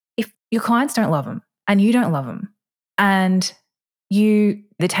your clients don't love them and you don't love them and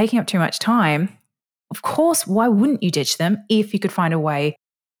they're taking up too much time, of course, why wouldn't you ditch them if you could find a way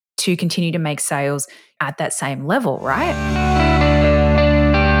to continue to make sales at that same level, right?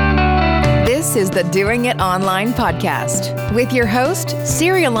 This is the Doing It Online podcast with your host,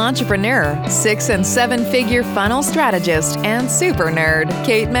 serial entrepreneur, 6- and 7-figure funnel strategist, and super nerd,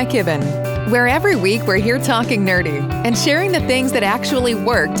 Kate McKibben. Where every week we're here talking nerdy and sharing the things that actually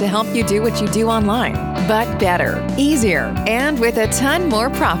work to help you do what you do online, but better, easier, and with a ton more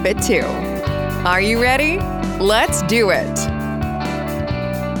profit too. Are you ready? Let's do it.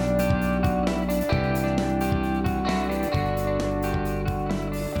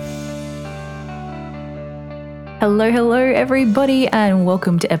 Hello, everybody, and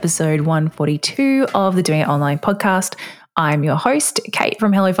welcome to episode 142 of the Doing It Online podcast. I'm your host, Kate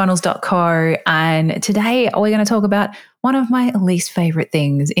from HelloFunnels.co, and today we're going to talk about one of my least favorite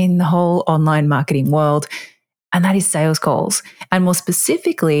things in the whole online marketing world, and that is sales calls, and more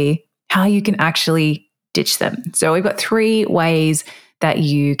specifically, how you can actually ditch them. So we've got 3 ways that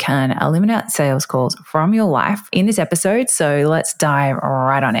you can eliminate sales calls from your life in this episode, so let's dive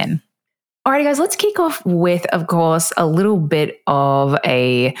right on in. Alrighty, guys, let's kick off with, of course, a little bit of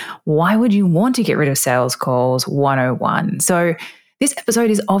a why would you want to get rid of sales calls 101. So this episode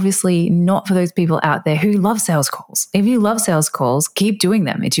is obviously not for those people out there who love sales calls. If you love sales calls, keep doing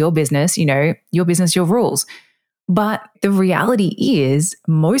them. It's your business, your business, your rules. But the reality is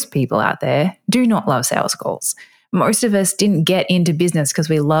most people out there do not love sales calls. Most of us didn't get into business because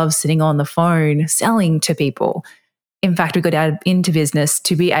we love sitting on the phone selling to people. In fact, we got into business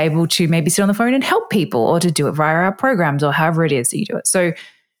to be able to maybe sit on the phone and help people, or to do it via our programs, or however it is that you do it. So,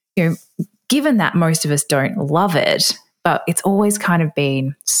 given that most of us don't love it, but it's always kind of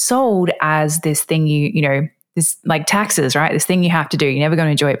been sold as this thing this like taxes, right? This thing you have to do. You're never going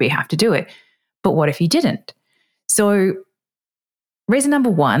to enjoy it, but you have to do it. But what if you didn't? So reason number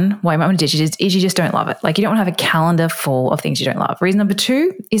 1 why you might want to ditch it is you just don't love it. Like, you don't want to have a calendar full of things you don't love. Reason number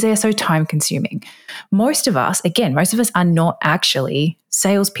 2 is they are so time consuming. Most of us are not actually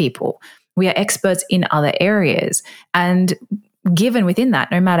salespeople. We are experts in other areas. And given within that,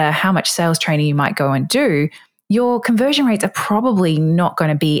 no matter how much sales training you might go and do, your conversion rates are probably not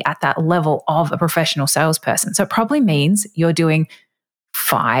going to be at that level of a professional salesperson. So it probably means you're doing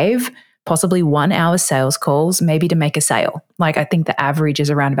 5, possibly 1 hour sales calls, maybe to make a sale. Like, I think the average is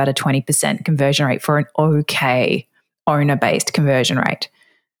around about a 20% conversion rate for an okay owner-based conversion rate.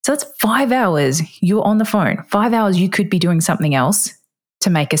 So that's 5 hours you're on the phone. 5 hours you could be doing something else to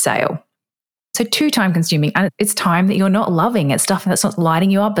make a sale. So too time consuming, and it's time that you're not loving. It's stuff that's not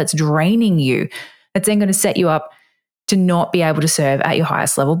lighting you up, that's draining you. That's then going to set you up to not be able to serve at your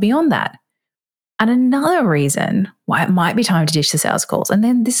highest level beyond that. And another reason why it might be time to ditch the sales calls, and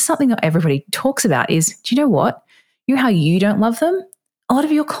then this is something that everybody talks about, is, do you know what? You know how you don't love them? A lot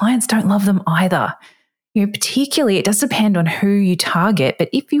of your clients don't love them either. Particularly, it does depend on who you target, but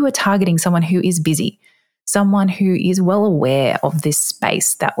if you are targeting someone who is busy, someone who is well aware of this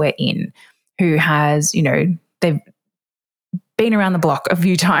space that we're in, who has, they've been around the block a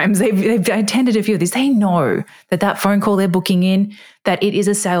few times, they've attended a few of these, they know that phone call they're booking in, that it is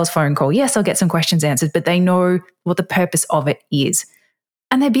a sales phone call. Yes, I'll get some questions answered, but they know what the purpose of it is.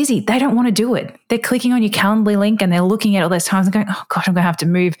 And they're busy. They don't want to do it. They're clicking on your Calendly link and they're looking at all those times and going, oh gosh, I'm going to have to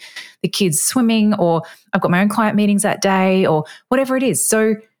move the kids swimming, or I've got my own client meetings that day, or whatever it is.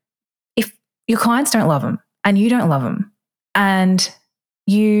 So if your clients don't love them and you don't love them, and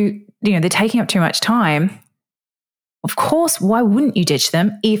they're taking up too much time, of course, why wouldn't you ditch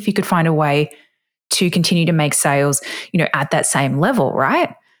them if you could find a way to continue to make sales, at that same level,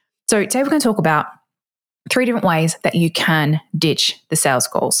 right? So today we're going to talk about 3 different ways that you can ditch the sales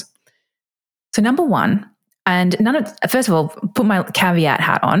calls. So number 1, and first of all, put my caveat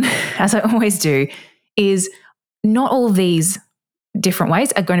hat on, as I always do, is not all of these different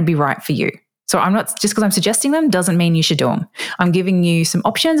ways are going to be right for you. So I'm not, just because I'm suggesting them doesn't mean you should do them. I'm giving you some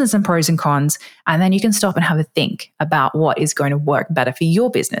options and some pros and cons, and then you can stop and have a think about what is going to work better for your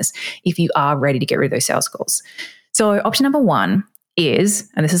business if you are ready to get rid of those sales calls. So option number 1 is,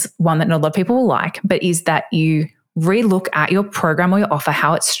 and this is one that not a lot of people will like, but is that you relook at your program or your offer,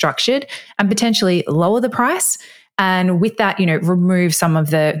 how it's structured, and potentially lower the price. And with that, remove some of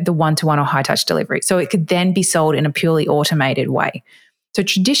the one-to-one or high-touch delivery. So it could then be sold in a purely automated way. So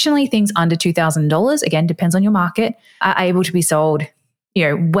traditionally, things under $2,000, again, depends on your market, are able to be sold,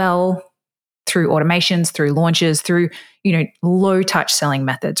 well through automations, through launches, through, low touch selling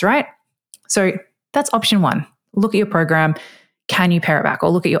methods, right? So that's option 1. Look at your program, can you pare it back or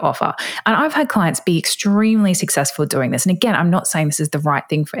look at your offer? And I've had clients be extremely successful doing this. And again, I'm not saying this is the right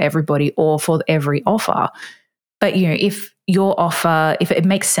thing for everybody or for every offer, but if your offer, if it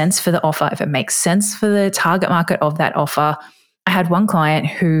makes sense for the offer, if it makes sense for the target market of that offer. I had one client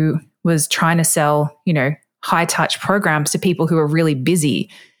who was trying to sell, high touch programs to people who are really busy.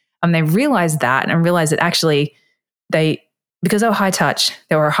 And they realized that actually because they were high touch,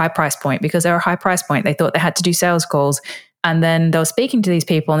 they were a high price point. Because they were a high price point, they thought they had to do sales calls. And then they were speaking to these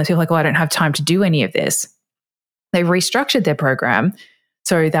people and they feel like, I don't have time to do any of this. They restructured their program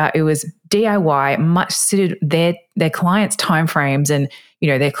so that it was DIY, much suited their clients' timeframes and,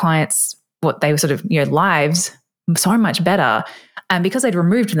 their clients, what they were sort of, lives so much better. And because they'd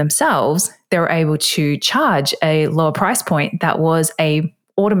removed themselves, they were able to charge a lower price point that was a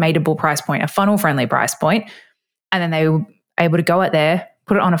automatable price point, a funnel-friendly price point. And then they were able to go out there,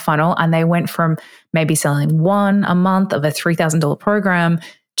 put it on a funnel, and they went from maybe selling one a month of a $3,000 program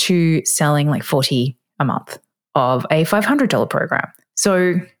to selling like 40 a month of a $500 program.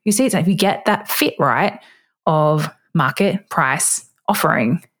 So you see, if you get that fit right of market, price,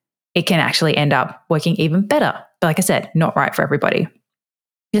 offering, it can actually end up working even better. But like I said, not right for everybody.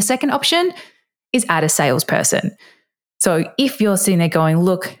 Your second option is add a salesperson. So if you're sitting there going,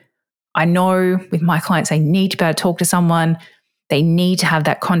 look, I know with my clients, they need to be able to talk to someone. They need to have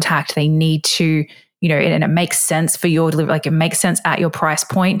that contact. They need to, and it makes sense for your delivery, like it makes sense at your price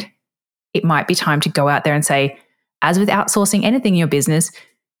point. It might be time to go out there and say, as with outsourcing anything in your business,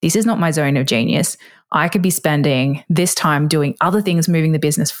 this is not my zone of genius. I could be spending this time doing other things, moving the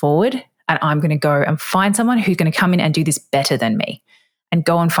business forward. And I'm going to go and find someone who's going to come in and do this better than me and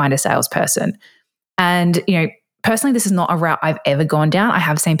go and find a salesperson. And, personally, this is not a route I've ever gone down. I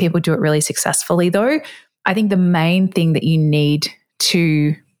have seen people do it really successfully though. I think the main thing that you need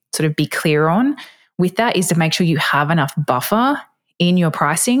to sort of be clear on with that is to make sure you have enough buffer in your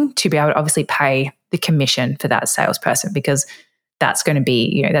pricing to be able to obviously pay the commission for that salesperson, because that's going to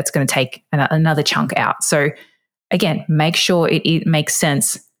be, that's going to take another chunk out. So again, make sure it makes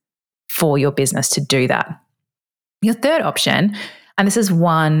sense for your business to do that. Your third option, and this is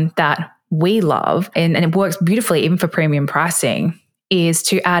one that we love, and it works beautifully even for premium pricing, is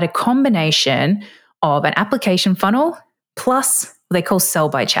to add a combination of an application funnel plus what they call sell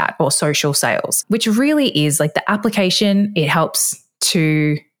by chat or social sales, which really is like the application. It helps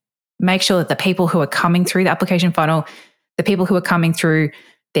to make sure that the people who are coming through the application funnel, the people who are coming through,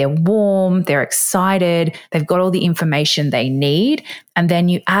 they're warm, they're excited, they've got all the information they need. And then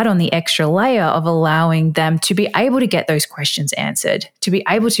you add on the extra layer of allowing them to be able to get those questions answered, to be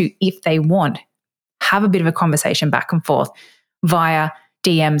able to, if they want, have a bit of a conversation back and forth via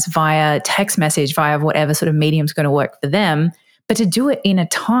DMs, via text message, via whatever sort of medium is going to work for them, but to do it in a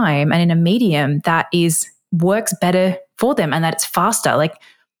time and in a medium that works better for them and that it's faster. Like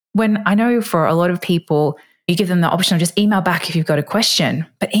when I know for a lot of people, you give them the option of just email back if you've got a question,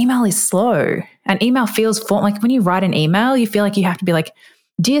 but email is slow and email feels like when you write an email, you feel like you have to be like,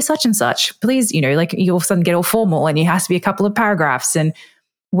 dear such and such, please, like you all of a sudden get all formal and it has to be a couple of paragraphs. And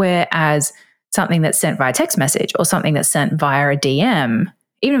whereas something that's sent via text message or something that's sent via a DM,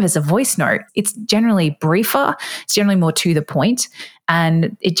 even if it's a voice note, it's generally briefer, it's generally more to the point.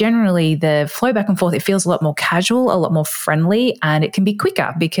 And the flow back and forth, it feels a lot more casual, a lot more friendly, and it can be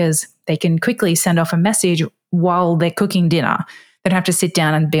quicker because they can quickly send off a message while they're cooking dinner. They don't have to sit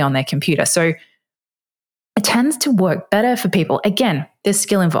down and be on their computer. So it tends to work better for people. Again, there's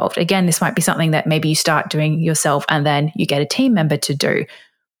skill involved. Again, this might be something that maybe you start doing yourself and then you get a team member to do.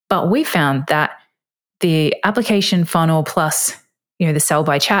 But we found that the application funnel plus, the sell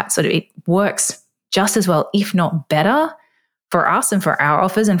by chat, it works just as well, if not better, for us and for our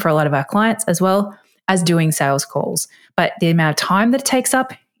offers and for a lot of our clients, as well as doing sales calls. But the amount of time that it takes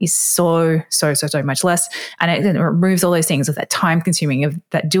up is so much less. And it removes all those things of that time consuming, of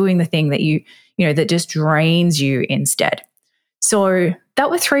that doing the thing that that just drains you instead. So that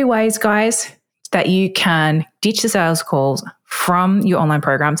were 3 ways, guys, that you can ditch the sales calls from your online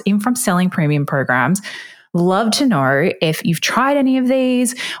programs, even from selling premium programs. Love to know if you've tried any of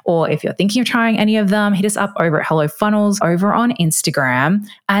these, or if you're thinking of trying any of them. Hit us up over at Hello Funnels over on Instagram.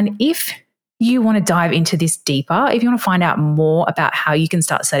 And if you want to dive into this deeper, if you want to find out more about how you can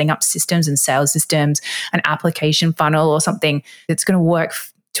start setting up systems and sales systems, an application funnel or something that's going to work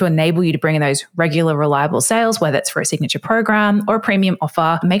to enable you to bring in those regular, reliable sales, whether it's for a signature program or a premium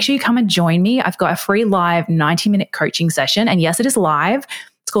offer, make sure you come and join me. I've got a free live 90-minute coaching session. And yes, it is live.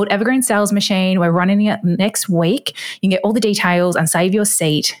 It's called Evergreen Sales Machine. We're running it next week. You can get all the details and save your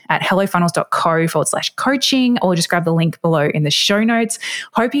seat at hellofunnels.co/coaching, or just grab the link below in the show notes.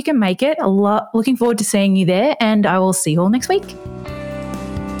 Hope you can make it. Looking forward to seeing you there, and I will see you all next week.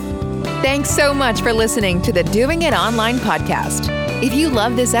 Thanks so much for listening to the Doing It Online podcast. If you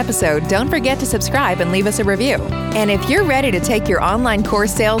love this episode, don't forget to subscribe and leave us a review. And if you're ready to take your online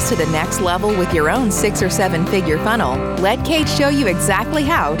course sales to the next level with your own 6 or 7 figure funnel, let Kate show you exactly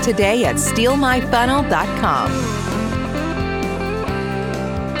how today at stealmyfunnel.com.